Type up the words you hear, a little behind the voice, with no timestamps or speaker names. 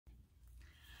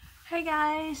Hi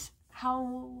guys,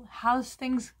 how's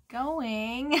things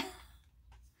going?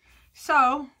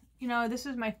 So, this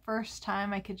is my first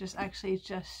time I could just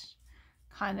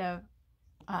kind of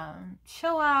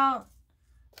chill out,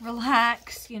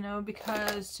 relax,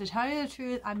 because to tell you the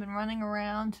truth, I've been running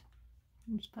around.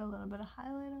 Just put a little bit of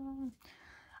highlight on.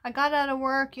 I got out of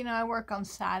work, I work on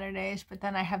Saturdays, but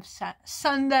then I have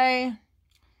Sunday,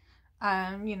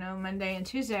 Monday and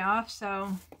Tuesday off,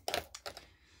 so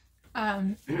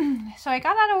so I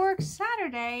got out of work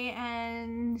Saturday,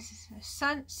 and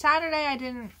Saturday I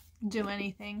didn't do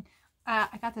anything. I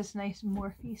got this nice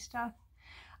Morphe stuff.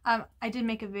 I did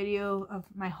make a video of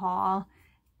my haul.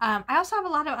 I also have a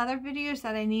lot of other videos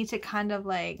that I need to kind of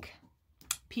like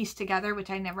piece together, which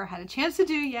I never had a chance to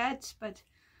do yet, but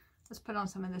let's put on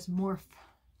some of this Morphe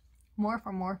or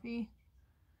Morphe.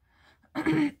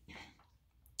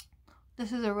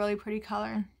 This is a really pretty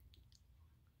color.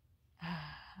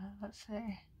 Let's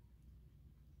see.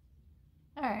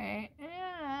 Alright,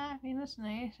 yeah, I mean, that's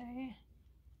nice, right?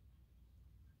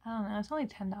 I don't know, it's only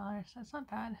 $10, that's not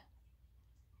bad.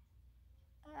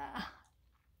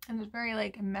 And it's very,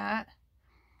 like, matte.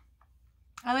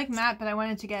 I like matte, but I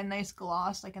wanted to get a nice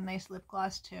gloss, like a nice lip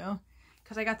gloss, too.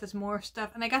 Because I got this Morphe stuff,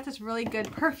 and I got this really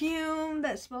good perfume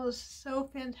that smells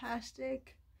so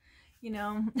fantastic,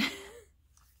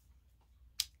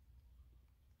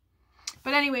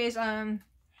 But anyways,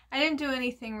 I didn't do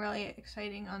anything really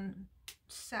exciting on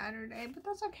Saturday, but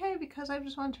that's okay because I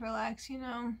just wanted to relax,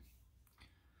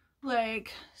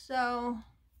 Like, so,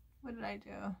 what did I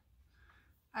do?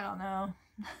 I don't know.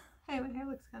 Hey, my hair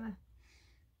looks kind of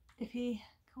iffy.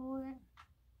 Cool.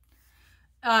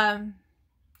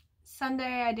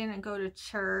 Sunday, I didn't go to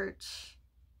church.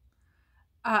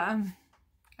 I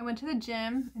went to the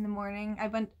gym in the morning. I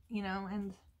went,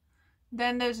 and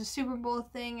then there's a Super Bowl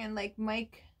thing, and like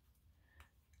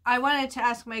I wanted to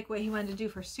ask Mike what he wanted to do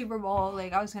for Super Bowl.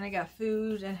 Like, I was gonna get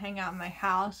food and hang out in my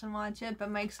house and watch it, but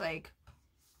Mike's like,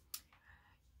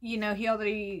 he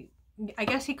already, I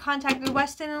guess he contacted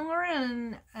Weston and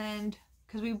Lauren, and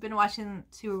because we've been watching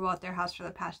Super Bowl at their house for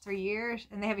the past 3 years,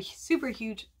 and they have a super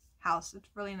huge house. It's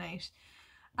really nice.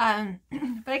 But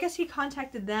I guess he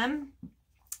contacted them,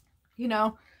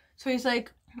 so he's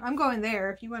like, I'm going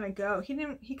there if you want to go.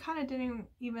 He kind of didn't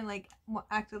even like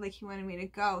acted like he wanted me to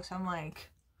go. So I'm like,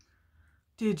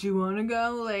 did you want to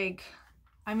go? Like,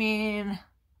 I mean,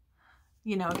 if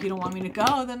you don't want me to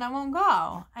go, then I won't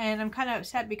go. And I'm kind of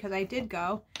upset because I did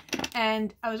go.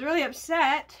 And I was really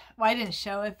upset. Well, I didn't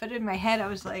show it, but in my head I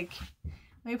was like,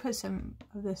 let me put some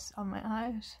of this on my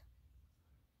eyes.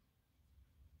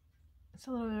 It's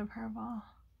a little bit of purple.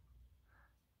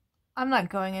 I'm not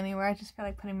going anywhere. I just feel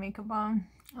like putting makeup on.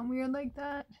 I'm weird like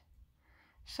that.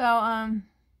 So, I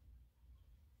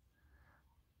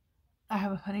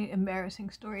have a funny, embarrassing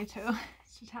story too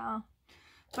to tell.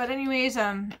 But anyways,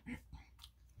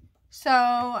 so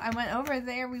I went over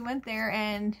there. We went there,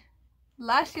 and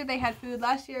last year they had food.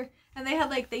 And they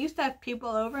had they used to have people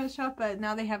over and stuff, but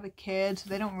now they have a kid, so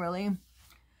they don't really.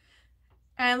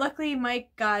 And luckily Mike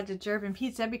got a German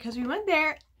pizza because we went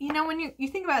there. When you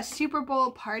think about a Super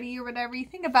Bowl party or whatever, you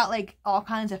think about all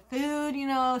kinds of food,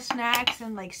 snacks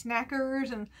and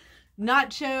snackers and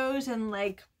nachos and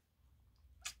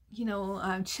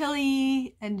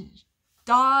chili and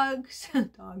dogs and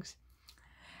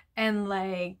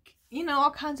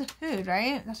all kinds of food,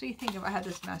 right? That's what you think of. I had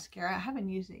this mascara. I haven't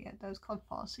used it yet. That was called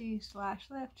Falsy Slash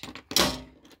Lift.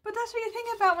 But that's what you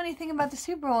think about when you think about the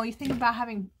Super Bowl. You think about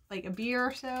having a beer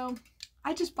or so.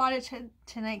 I just bought it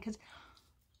tonight because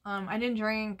I didn't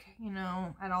drink,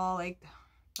 at all,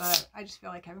 but I just feel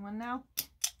like everyone now.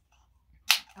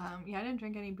 Yeah, I didn't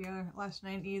drink any beer last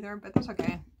night either, but that's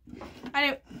okay.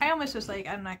 I almost was like,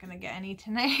 I'm not gonna get any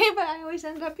tonight, but I always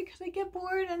end up because I get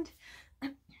bored and,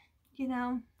 I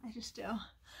just do.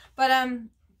 But,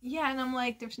 yeah, and I'm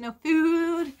like, there's no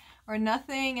food or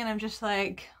nothing, and I'm just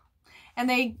like, and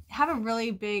they have a really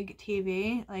big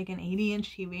TV, like an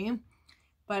 80-inch TV,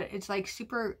 but it's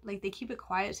super, they keep it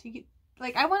quiet, so you get,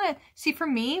 I want to see, for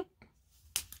me,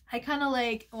 I kind of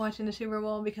like watching the Super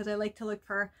Bowl because I like to look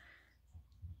for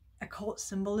occult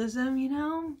symbolism,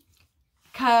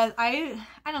 because I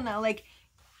don't know,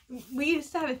 we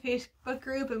used to have a Facebook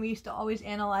group, and we used to always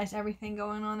analyze everything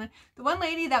going on. The one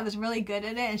lady that was really good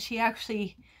at it, and she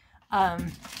actually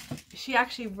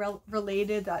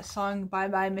related that song Bye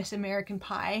Bye Miss American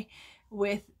Pie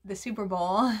with the Super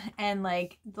Bowl, and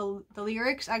the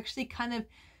lyrics actually kind of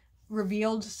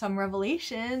revealed some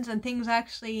revelations, and things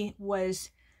actually was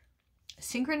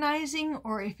synchronizing,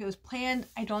 or if it was planned,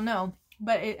 I don't know,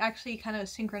 but it actually kind of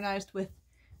synchronized with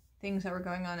things that were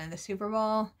going on in the Super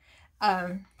Bowl.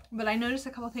 But I noticed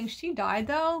a couple things. She died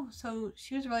though, so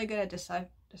she was really good at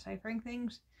deciphering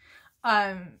things.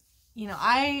 You know,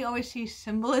 I always see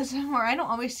symbolism, or I don't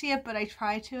always see it, but I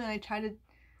try to, and I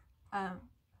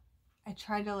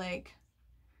try to like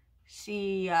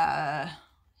see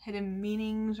hidden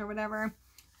meanings or whatever.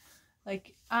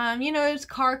 Like, you know, it's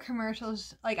car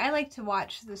commercials. Like, I like to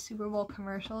watch the Super Bowl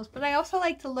commercials, but I also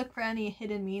like to look for any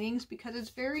hidden meanings, because it's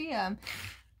very,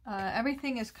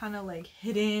 everything is kind of like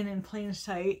hidden in plain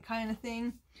sight kind of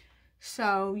thing.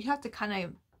 So you have to kind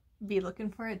of be looking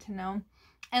for it to know.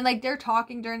 And like, they're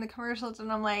talking during the commercials,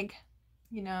 and I'm like,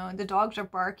 you know, the dogs are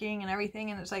barking and everything,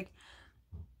 and it's like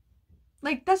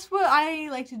that's what I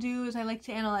like to do, is I like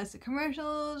to analyze the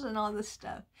commercials and all this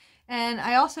stuff. And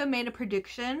I also made a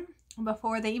prediction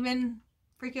before they even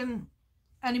freaking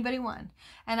anybody won.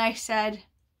 And I said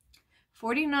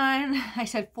 49, I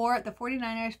said the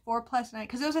 49ers, 4 plus 9,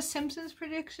 because it was a Simpsons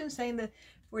prediction saying the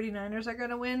 49ers are going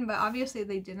to win, but obviously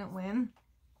they didn't win.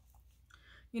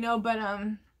 You know, but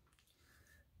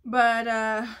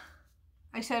I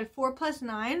said 4 plus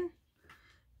 9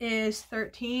 is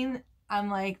 13.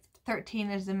 I'm like, 13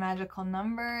 is the magical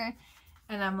number.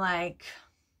 And I'm like,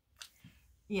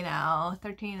 you know,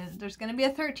 13 is, there's gonna be a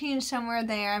 13 somewhere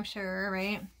there, I'm sure,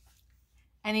 right?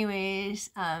 Anyways,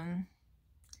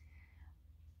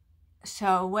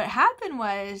 so what happened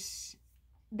was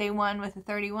they won with a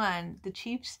 31, the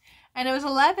Chiefs, and it was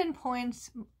 11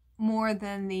 points more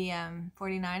than the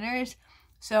 49ers.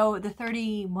 So the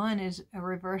 31 is a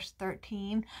reverse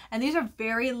 13, and these are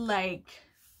very like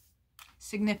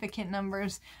significant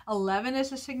numbers. 11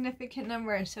 is a significant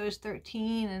number, and so is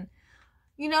 13. And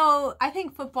you know, I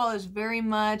think football is very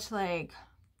much like,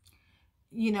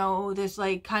 you know, this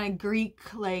like kind of Greek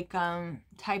like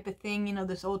type of thing, you know,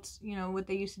 this old, you know, what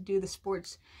they used to do, the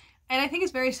sports. And I think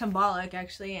it's very symbolic,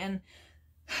 actually. And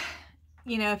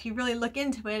you know, if you really look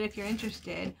into it, if you're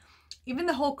interested, even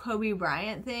the whole Kobe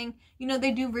Bryant thing, you know,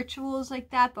 they do rituals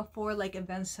like that before like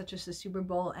events such as the Super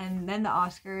Bowl and then the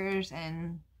Oscars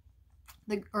and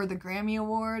the Grammy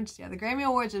Awards. Yeah, the Grammy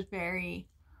Awards is very,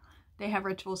 they have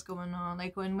rituals going on.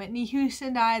 Like when Whitney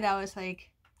Houston died, that was like,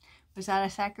 was that a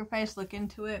sacrifice? Look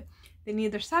into it. They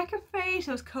need their sacrifice.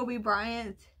 It was Kobe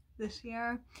Bryant this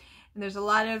year. And there's a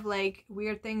lot of like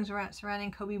weird things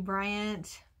surrounding Kobe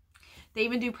Bryant. They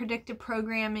even do predictive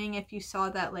programming, if you saw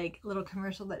that like little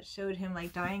commercial that showed him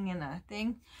like dying in a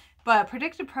thing. But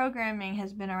predictive programming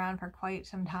has been around for quite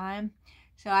some time.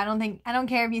 So I don't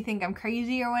care if you think I'm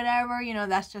crazy or whatever, you know,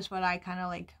 that's just what I kind of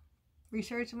like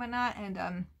research and whatnot.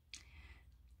 And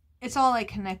it's all like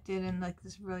connected in like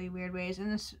this really weird ways.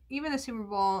 And this, even the Super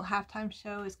Bowl halftime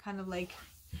show is kind of like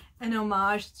an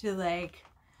homage to like,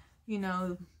 you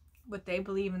know, what they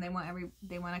believe, and they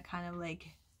want to kind of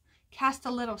like cast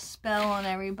a little spell on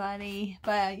everybody.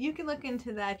 But you can look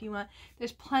into that if you want.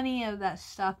 There's plenty of that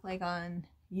stuff like on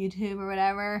YouTube or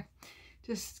whatever.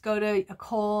 Just go to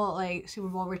occult, like Super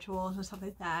Bowl rituals and stuff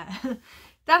like that.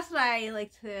 That's what I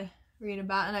like to read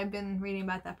about, and I've been reading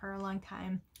about that for a long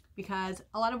time because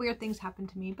a lot of weird things happen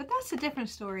to me. But that's a different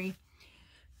story.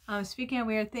 Speaking of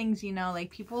weird things, you know,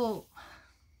 like people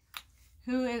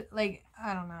who, like,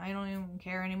 I don't know, I don't even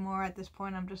care anymore at this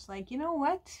point. I'm just like, you know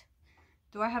what?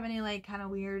 Do I have any, like, kind of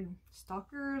weird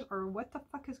stalkers, or what the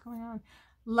fuck is going on?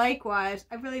 Likewise,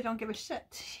 I really don't give a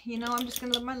shit. You know, I'm just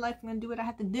gonna live my life. I'm gonna do what I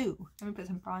have to do. Let me put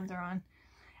some bronzer on.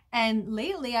 And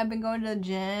lately, I've been going to the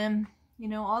gym, you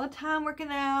know, all the time,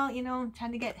 working out, you know,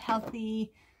 trying to get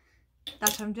healthy.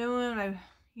 That's what I'm doing.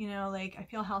 You know, like, I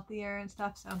feel healthier and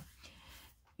stuff, so.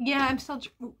 Yeah, I'm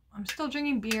still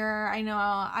drinking beer. I know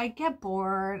I get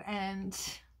bored, and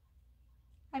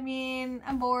I mean,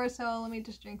 I'm bored, so let me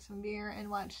just drink some beer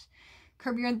and watch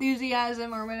Curb Your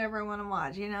Enthusiasm or whatever I want to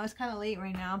watch. You know, it's kind of late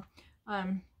right now.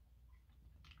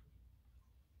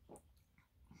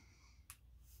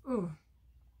 Ooh,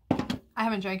 I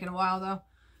haven't drank in a while though,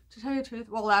 to tell you the truth.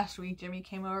 Well, last week Jimmy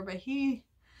came over, but I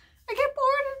get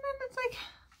bored, and then it's like,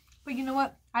 but you know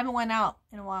what? I haven't went out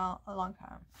in a long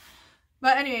time.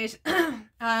 But anyways,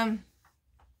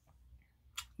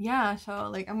 yeah, so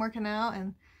like I'm working out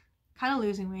and kind of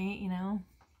losing weight, you know.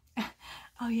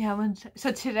 Oh yeah,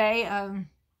 so today,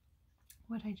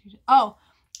 what did I do? Oh,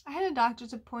 I had a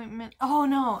doctor's appointment. Oh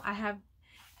no, I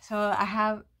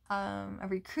have a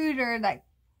recruiter that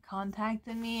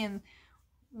contacted me and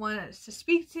wanted to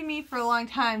speak to me for a long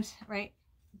time, right?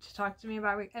 To talk to me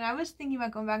about, and I was thinking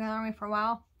about going back in the Army for a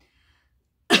while.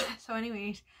 So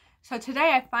anyways, so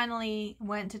today I finally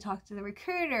went to talk to the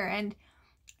recruiter, and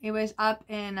it was up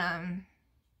in,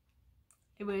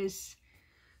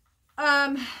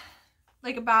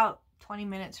 like about 20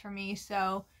 minutes for me.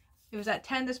 So it was at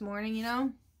 10 this morning, you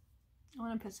know, I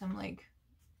want to put some, like,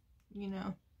 you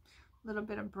know, a little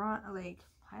bit of like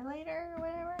highlighter or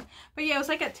whatever. But yeah, it was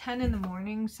like at 10 in the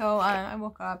morning. So I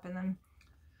woke up and then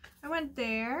I went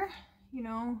there, you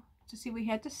know, to see what he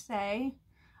had to say.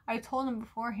 I told him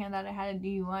beforehand that I had a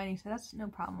DUI, and he said, that's no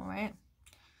problem, right?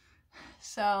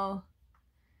 So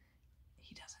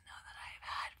he doesn't know that I've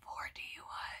had 4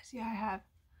 DUIs. Yeah, I have.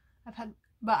 I've had,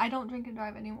 but I don't drink and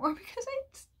drive anymore because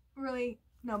I really,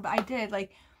 no, but I did,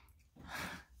 like,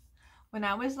 when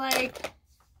I was, like,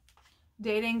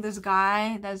 dating this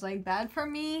guy that's, like, bad for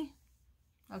me.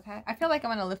 Okay, I feel like I'm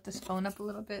going to lift this phone up a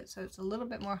little bit so it's a little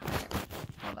bit more higher.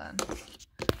 Hold on.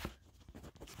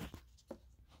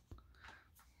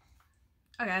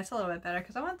 Okay, it's a little bit better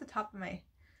because I want the top of my,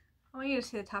 I want you to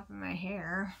see the top of my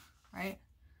hair, right?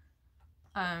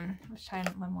 Let's try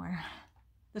one more.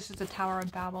 This is the Tower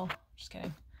of Babel. Just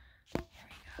kidding. Here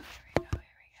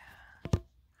we go.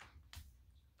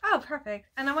 Oh, perfect.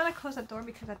 And I want to close that door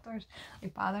because that door's,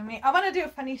 like, bothering me. I want to do a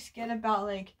funny skit about,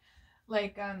 like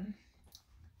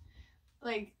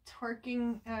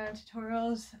twerking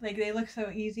tutorials. Like, they look so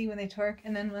easy when they twerk,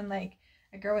 and then when, like,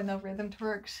 a girl with no rhythm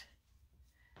twerks,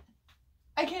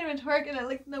 I can't even twerk and I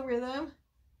like no rhythm.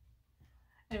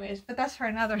 Anyways, but that's for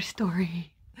another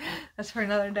story. That's for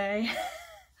another day.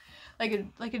 like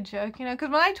a joke, you know, because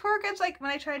when I twerk, it's like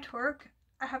when I try to twerk,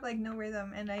 I have, like, no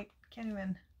rhythm and I can't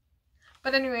even.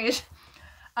 But anyways,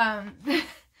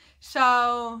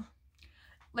 so,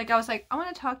 like, I was like, I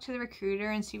want to talk to the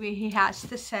recruiter and see what he has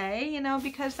to say, you know,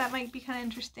 because that might be kind of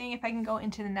interesting if I can go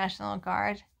into the National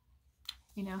Guard.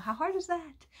 You know, how hard is that?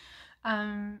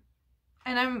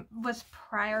 And I was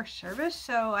prior service,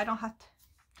 so I don't have to,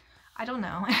 I don't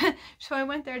know. So I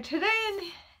went there today, and,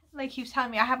 like, he was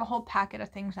telling me I have a whole packet of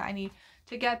things that I need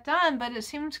to get done, but it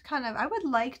seems kind of, I would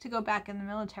like to go back in the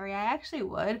military. I actually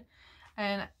would,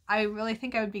 and I really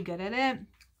think I would be good at it.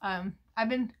 I've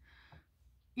been,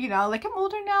 you know, like, I'm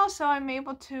older now, so I'm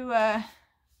able to, I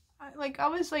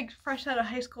was, like, fresh out of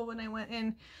high school when I went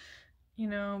in, you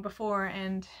know, before,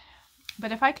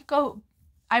 but if I could go,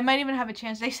 I might even have a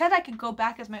chance. They said I could go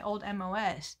back as my old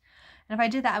MOS. And if I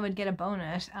did that, I would get a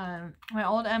bonus. My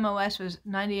old MOS was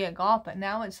 98 Golf, but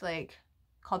now it's, like,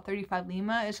 called 35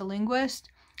 Lima. It's a linguist.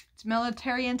 It's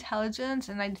military intelligence.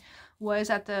 And I was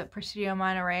at the Presidio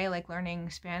Monterey, like, learning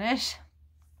Spanish.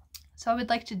 So I would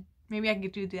like to, maybe I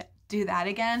could do that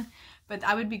again. But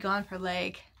I would be gone for,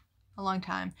 like, a long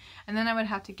time. And then I would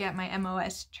have to get my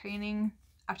MOS training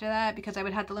after that, because I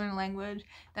would have to learn a language.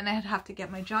 Then I'd have to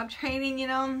get my job training, you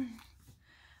know.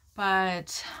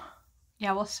 But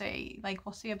yeah, we'll see. Like,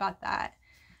 we'll see about that.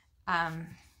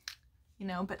 You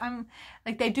know, but I'm,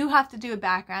 like, they do have to do a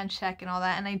background check and all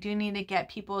that, and I do need to get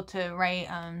people to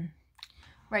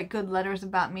write good letters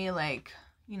about me, like,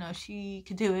 you know, she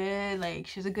could do it, like,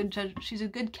 she's a good judge, she's a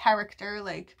good character,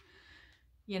 like,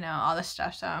 you know, all this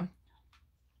stuff. So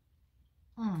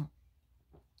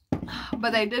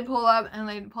but they did pull up, and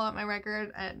they pull up my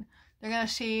record, and they're gonna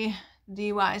see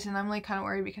DUIs, and I'm, like, kind of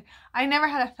worried because I never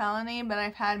had a felony, but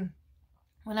I've had,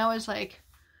 when I was, like,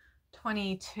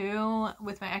 22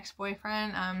 with my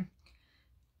ex-boyfriend,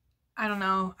 I don't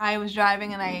know, I was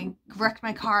driving and I wrecked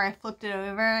my car, I flipped it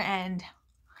over, and,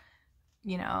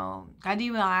 you know, got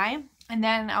DUI. And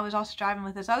then I was also driving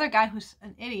with this other guy who's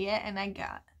an idiot, and I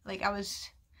got, like, I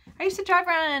used to drive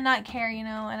around and not care, you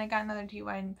know, and I got another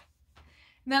DUI, and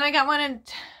then I got one in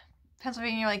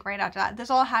Pennsylvania, like, right after that. This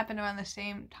all happened around the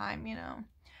same time, you know.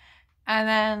 And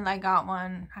then I got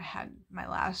one, I had my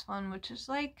last one, which is,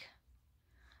 like,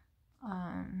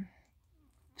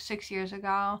 6 years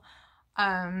ago.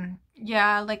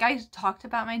 Yeah, like, I talked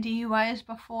about my DUIs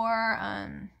before.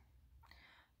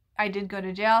 I did go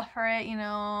to jail for it, you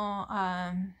know.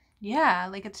 Yeah,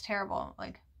 like, it's terrible,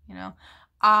 like, you know.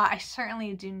 I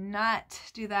certainly do not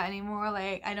do that anymore.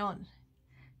 Like, I don't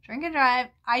drink and drive.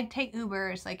 I take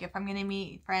Ubers, like, if I'm gonna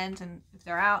meet friends and if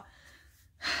they're out,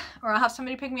 or I'll have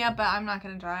somebody pick me up, but I'm not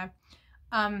gonna drive.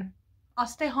 I'll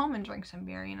stay home and drink some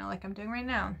beer, you know, like I'm doing right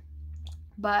now.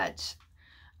 But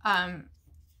I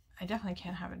definitely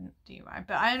can't have a DUI.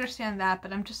 But I understand that,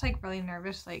 but I'm just, like, really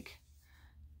nervous, like,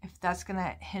 if that's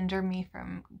gonna hinder me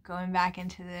from going back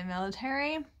into the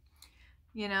military,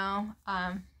 you know.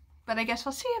 But I guess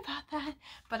we'll see about that.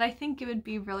 But I think it would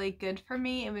be really good for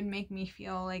me. It would make me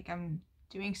feel like I'm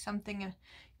doing something,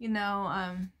 you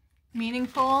know,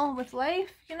 meaningful with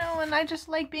life, you know, and I just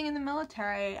like being in the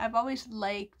military. I've always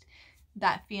liked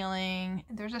that feeling.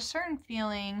 There's a certain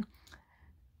feeling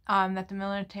that the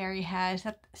military has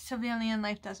that civilian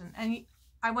life doesn't. And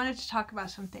I wanted to talk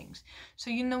about some things. So,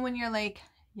 you know, when you're, like,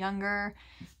 younger,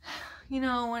 you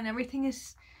know, when everything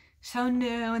is so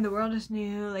new and the world is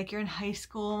new. Like you're in high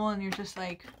school and you're just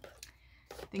like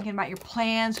thinking about your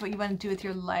plans, what you want to do with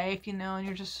your life, you know, and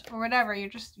you're just, or whatever, you're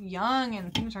just young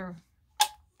and things are,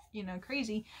 you know,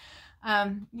 crazy.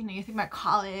 You know, you think about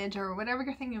college or whatever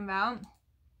you're thinking about.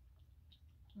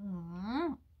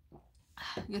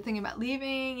 You're thinking about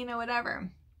leaving, you know, whatever.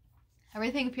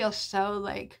 Everything feels so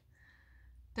like,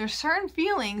 there's certain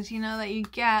feelings, you know, that you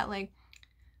get, like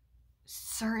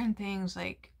certain things,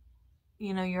 like,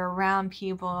 you know, you're around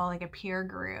people, like a peer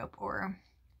group, or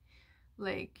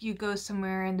like you go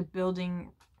somewhere and the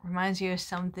building reminds you of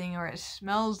something, or it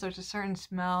smells, there's a certain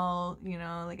smell, you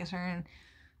know, like a certain,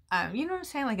 you know what I'm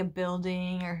saying, like a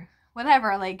building or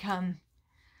whatever, like,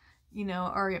 you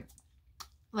know, or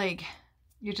like,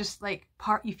 you're just like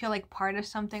you feel like part of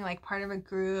something, like part of a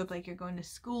group, like you're going to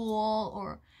school,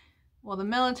 or, well, the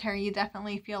military, you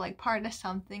definitely feel like part of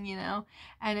something, you know,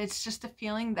 and it's just a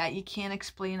feeling that you can't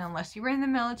explain unless you were in the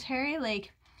military,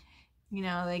 like, you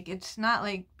know, like, it's not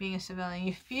like being a civilian,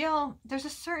 you feel, there's a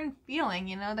certain feeling,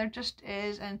 you know, there just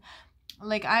is, and,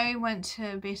 like, I went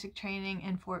to basic training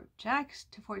in Fort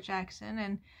Jackson,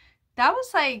 and that was,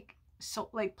 like, so,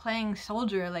 like, playing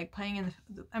soldier, like, playing in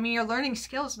the, I mean, you're learning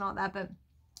skills and all that, but,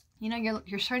 you know,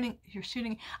 you're shooting.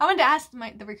 I wanted to ask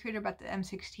the recruiter about the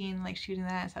M16, like shooting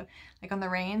that and stuff, like on the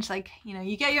range. Like, you know,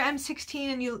 you get your M16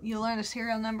 and you learn the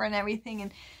serial number and everything,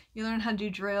 and you learn how to do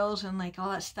drills and like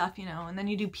all that stuff, you know. And then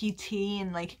you do PT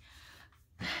and like,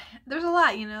 there's a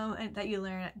lot, you know, that you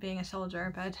learn at being a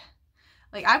soldier. But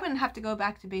like, I wouldn't have to go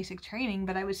back to basic training,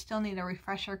 but I would still need a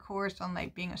refresher course on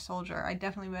like being a soldier. I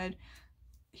definitely would.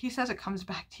 He says it comes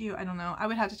back to you. I don't know. I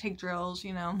would have to take drills,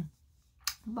 you know.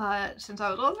 But since I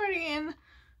was already in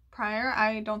prior,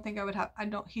 I don't think I would have,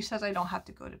 he says I don't have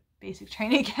to go to basic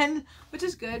training again, which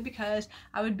is good because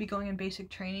I would be going in basic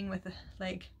training with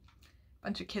like a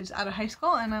bunch of kids out of high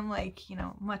school, and I'm like, you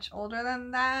know, much older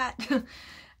than that,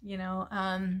 you know,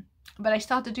 but I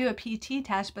still have to do a PT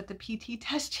test, but the PT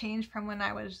test changed from when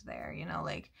I was there, you know,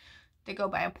 like they go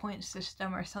by a point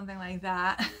system or something like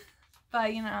that,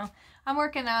 but, you know, I'm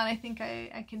working out, I think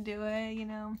I can do it, you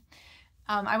know.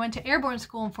 I went to airborne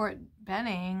school in Fort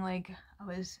Benning, like, I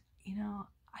was, you know,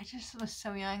 I just was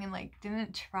so young and, like,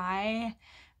 didn't try,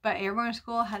 but airborne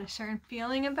school had a certain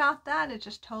feeling about that. It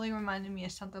just totally reminded me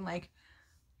of something, like,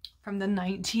 from the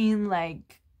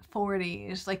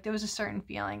 40s, like, there was a certain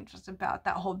feeling just about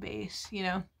that whole base, you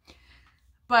know,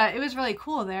 but it was really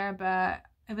cool there, but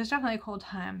it was definitely a cool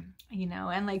time, you know,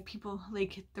 and, like, people,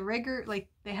 like, the rigger, like,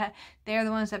 they're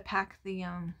the ones that pack the,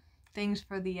 things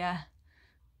for the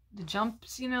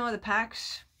jumps, you know, the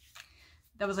packs.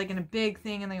 That was like in a big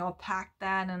thing, and they all packed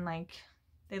that, and like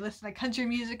they listened to country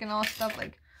music and all stuff,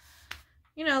 like,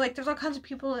 you know, like there's all kinds of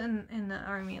people in the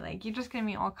army, like you're just gonna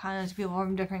meet all kinds of people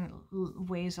from different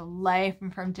ways of life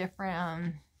and from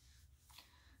different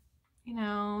you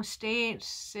know, states,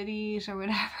 cities, or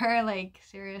whatever, like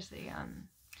seriously,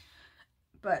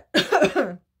 but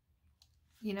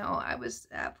you know, I was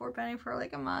at Fort Benning for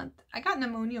like a month. I got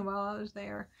pneumonia while I was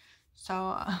there.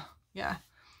 So, yeah.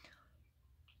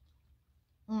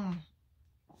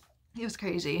 It was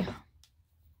crazy.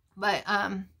 But,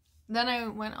 then I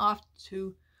went off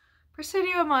to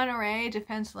Presidio Monterey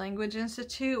Defense Language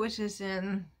Institute, which is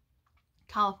in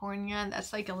California.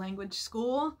 That's like a language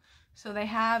school. So they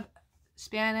have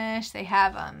Spanish, they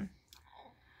have,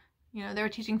 you know, they were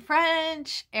teaching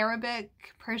French, Arabic,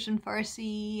 Persian,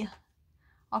 Farsi,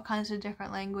 all kinds of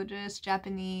different languages,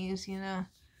 Japanese, you know.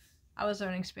 I was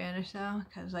learning Spanish though,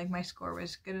 because like my score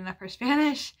was good enough for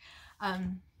Spanish.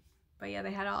 But yeah,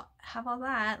 they have all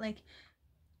that. Like,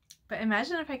 but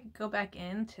imagine if I could go back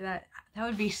into that. That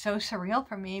would be so surreal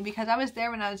for me, because I was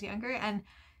there when I was younger, and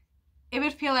it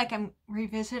would feel like I'm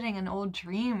revisiting an old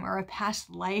dream or a past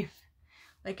life.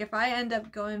 Like if I end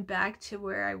up going back to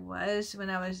where I was when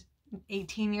I was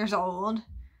 18 years old,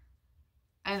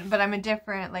 but I'm a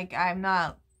different, like I'm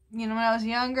not, you know, when I was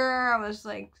younger, I was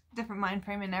like different mind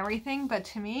frame and everything, but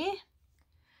to me,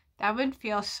 that would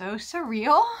feel so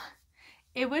surreal.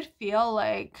 It would feel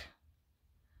like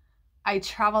I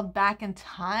traveled back in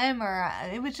time, or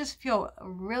it would just feel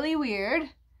really weird.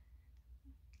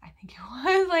 I think it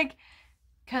was like,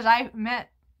 because I met,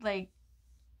 like,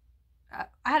 I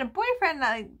had a boyfriend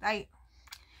that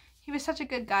he was such a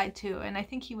good guy too, and I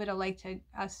think he would have liked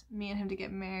me and him to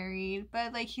get married,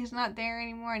 but like he's not there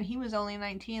anymore, and he was only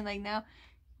 19, like now,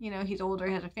 you know, he's older,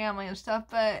 he has a family and stuff,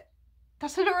 but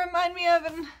that's what it reminded me of,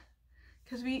 and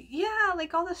because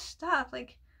like all this stuff,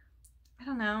 like, I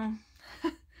don't know.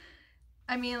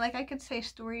 I mean, like, I could say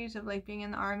stories of like being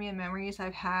in the army and memories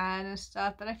I've had and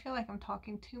stuff, but I feel like I'm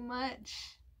talking too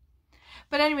much.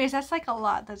 But anyways, that's like a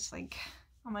lot that's like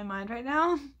on my mind right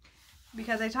now,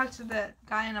 because I talked to the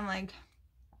guy and I'm like,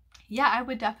 yeah, I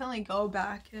would definitely go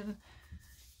back and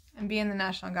be in the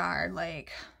National Guard,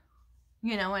 like,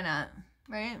 you know, why not,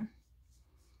 right?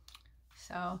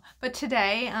 So, but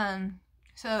today,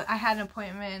 so I had an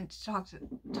appointment to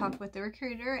talk with the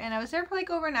recruiter, and I was there for like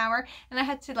over an hour, and I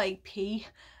had to like pee.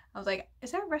 I was like,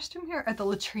 is there a restroom here? At the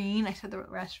latrine, I said the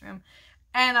restroom.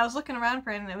 And I was looking around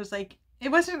for it, and it was like,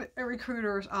 it wasn't a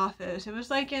recruiter's office. It was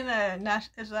like in a,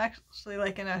 it was actually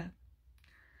like in a,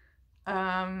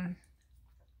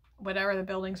 whatever the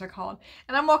buildings are called.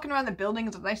 And I'm walking around the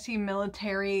buildings and I see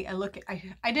military. I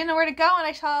didn't know where to go, and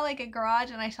I saw like a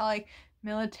garage, and I saw like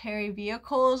military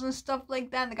vehicles and stuff like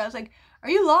that. And the guy was like, are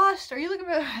you lost? Are you looking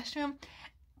for the restroom?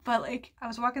 But like, I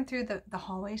was walking through the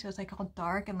hallway, so it was like all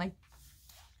dark, and like,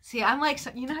 see, I'm like,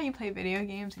 you know how you play video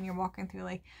games and you're walking through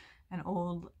like an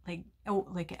old, like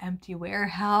an empty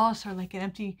warehouse or like an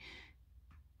empty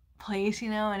place, you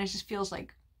know, and it just feels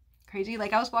like crazy.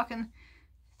 Like, I was walking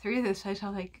through this, I saw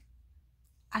like,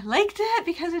 I liked it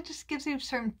because it just gives you a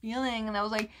certain feeling. And I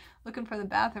was like looking for the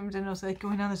bathrooms, and it was like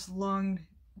going down this long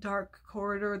dark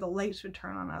corridor. The lights would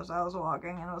turn on as I was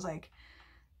walking, and it was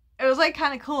like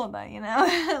kind of cool, but you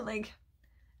know, like,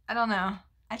 I don't know,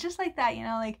 I just like that, you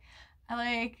know, like, I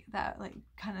like that, like,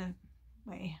 kind of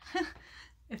way,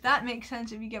 if that makes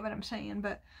sense, if you get what I'm saying.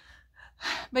 But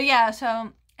yeah,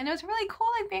 so, and it was really cool,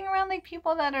 like, being around like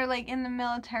people that are like in the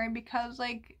military, because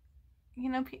like, you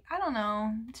know, I don't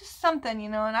know, just something, you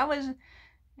know. And I was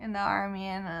in the army,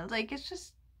 and I was like,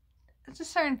 it's a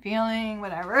certain feeling,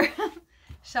 whatever.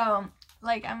 So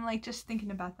like, I'm like just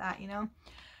thinking about that, you know.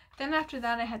 Then after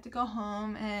that, I had to go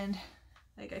home, and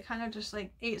like, I kind of just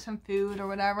like ate some food or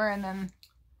whatever, and then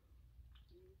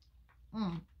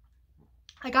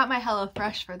I got my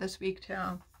HelloFresh for this week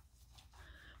too.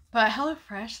 But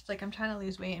HelloFresh, like, I'm trying to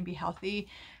lose weight and be healthy,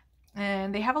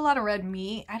 and they have a lot of red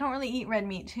meat. I don't really eat red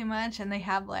meat too much, and they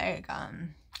have like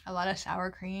a lot of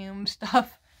sour cream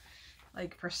stuff,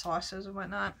 like for sauces and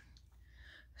whatnot.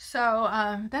 So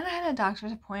then I had a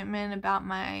doctor's appointment about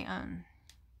my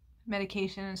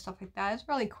medication and stuff like that. It's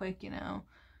really quick, you know.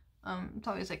 It's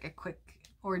always like a quick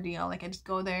ordeal. Like, I just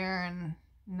go there, and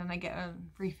then I get a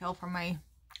refill for my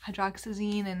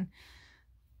hydroxyzine, and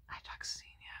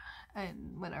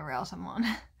whatever else I'm on,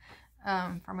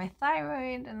 for my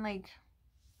thyroid, and like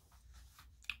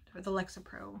for the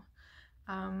Lexapro.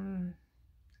 Yeah.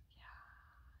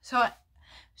 So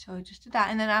I just did that,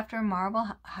 and then after Marble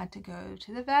had to go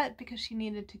to the vet because she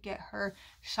needed to get her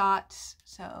shots.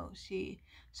 So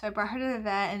I brought her to the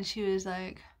vet, and she was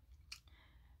like,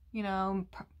 you know,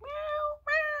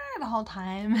 the whole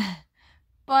time.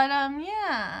 But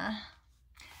yeah.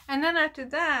 And then after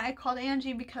that, I called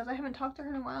Angie because I haven't talked to her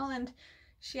in a while, and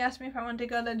she asked me if I wanted to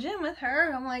go to the gym with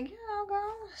her. I'm like, yeah, I'll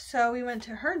go. So we went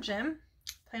to her gym,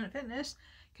 Planet Fitness,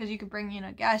 because you could bring, you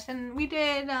know, guests. And we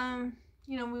did,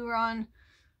 you know, we were on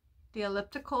the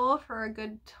elliptical for a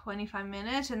good 25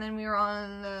 minutes, and then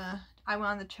I went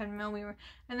on the treadmill,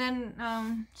 and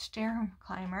then stair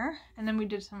climber, and then we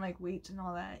did some like weights and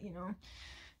all that, you know.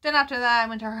 Then after that, I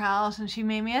went to her house, and she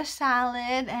made me a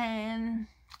salad and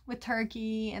with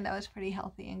turkey, and that was pretty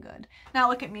healthy and good. Now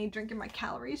look at me drinking my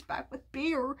calories back with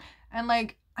beer, and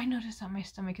like, I noticed that my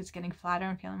stomach is getting flatter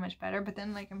and feeling much better, but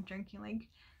then like, I'm drinking like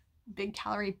big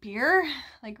calorie beer,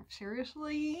 like,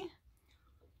 seriously.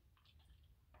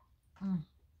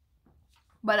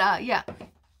 But yeah,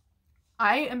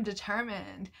 I am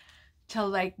determined to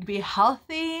like be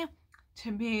healthy,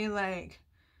 to be like,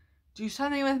 do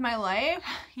something with my life,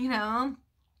 you know.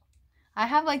 I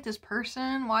have like this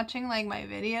person watching like my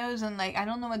videos, and like, I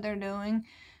don't know what they're doing,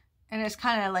 and it's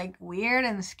kind of like weird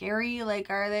and scary. Like,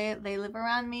 they live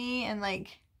around me, and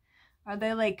like, are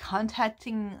they like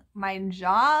contacting my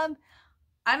job?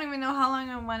 I don't even know how long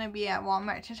I want to be at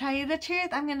Walmart, to tell you the truth.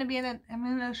 I'm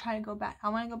gonna try to go back. I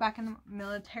want to go back in the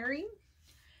military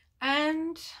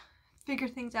and figure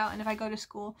things out. And if I go to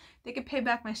school, they could pay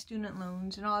back my student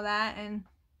loans and all that, and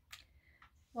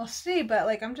we'll see. But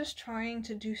like, I'm just trying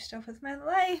to do stuff with my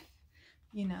life,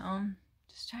 you know,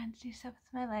 just trying to do stuff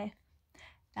with my life.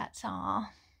 That's all.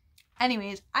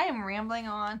 Anyways, I am rambling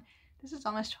on. This is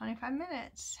almost 25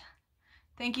 minutes.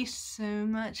 Thank you so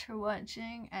much for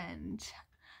watching, and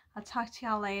I'll talk to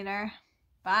y'all later.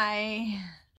 Bye.